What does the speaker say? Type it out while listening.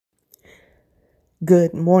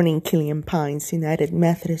Good morning, Killian Pines United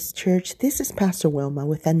Methodist Church. This is Pastor Wilma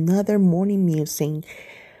with another morning musing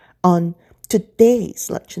on today's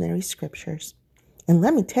lectionary scriptures. And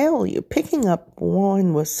let me tell you, picking up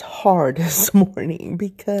one was hard this morning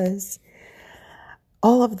because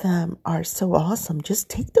all of them are so awesome. Just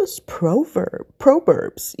take those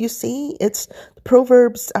proverbs. You see, the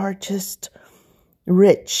proverbs are just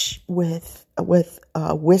rich with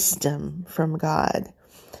wisdom from God.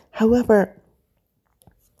 However,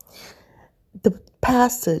 the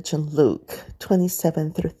passage in Luke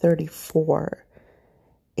 27 through 34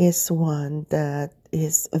 is one that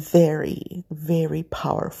is very, very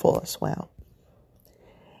powerful as well.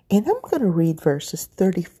 And I'm going to read verses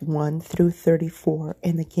 31 through 34.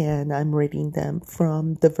 And again, I'm reading them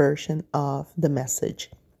from the version of the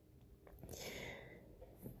Message.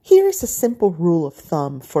 Here is a simple rule of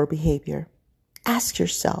thumb for behavior. Ask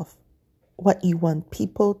yourself what you want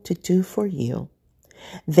people to do for you.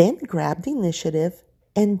 Then grab the initiative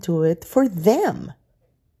and do it for them.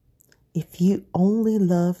 If you only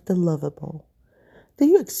love the lovable, do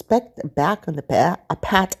you expect a pat on the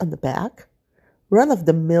back?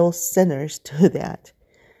 Run-of-the-mill sinners do that.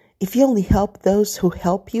 If you only help those who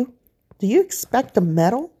help you, do you expect a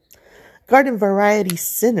medal? Garden variety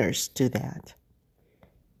sinners do that.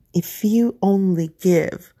 If you only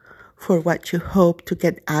give for what you hope to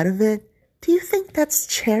get out of it, do you think that's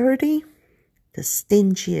charity? The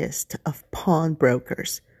stingiest of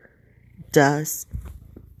pawnbrokers does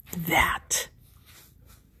that.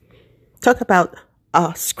 Talk about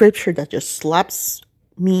a scripture that just slaps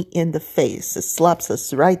me in the face. It slaps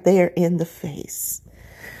us right there in the face.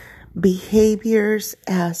 Behaviors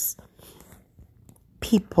as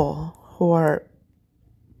people who are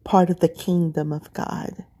part of the kingdom of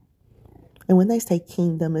God. And when I say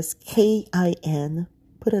kingdom, it's K-I-N,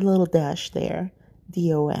 put a little dash there,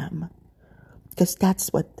 D-O-M. Because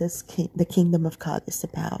that's what the kingdom of God is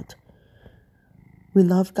about. We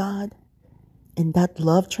love God, and that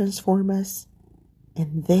love transforms us.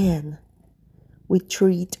 And then we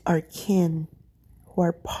treat our kin who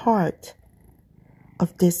are part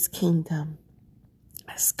of this kingdom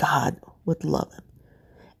as God would love them.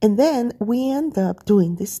 And then we end up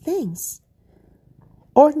doing these things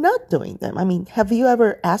or not doing them. I mean, have you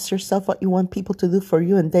ever asked yourself what you want people to do for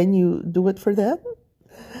you and then you do it for them?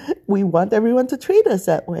 We want everyone to treat us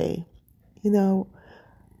that way,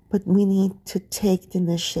 but we need to take the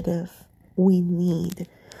initiative. We need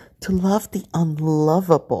to love the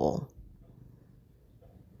unlovable.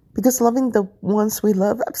 Because loving the ones we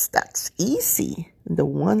love, that's easy. The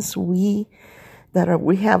ones we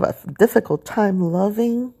have a difficult time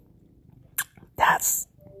loving, that's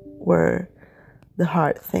where the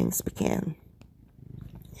hard things begin.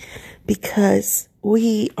 Because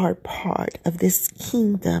we are part of this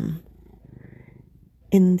kingdom.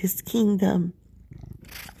 In this kingdom,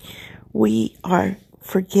 we are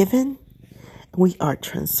forgiven. We are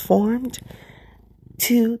transformed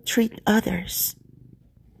to treat others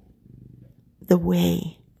the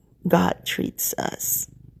way God treats us.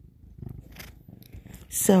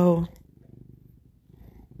 So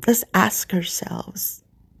let's ask ourselves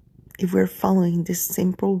if we're following these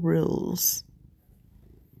simple rules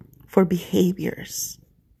for behaviors.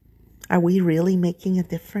 Are we really making a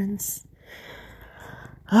difference?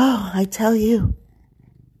 Oh, I tell you,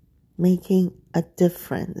 making a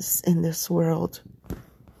difference in this world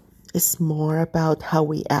is more about how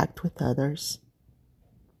we act with others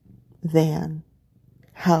than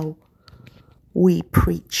how we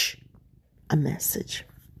preach a message.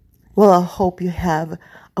 Well, I hope you have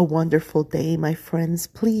a wonderful day, my friends.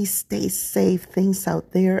 Please stay safe. Things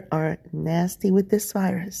out there are nasty with this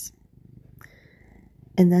virus.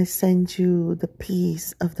 And I send you the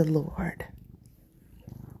peace of the Lord.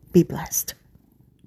 Be blessed.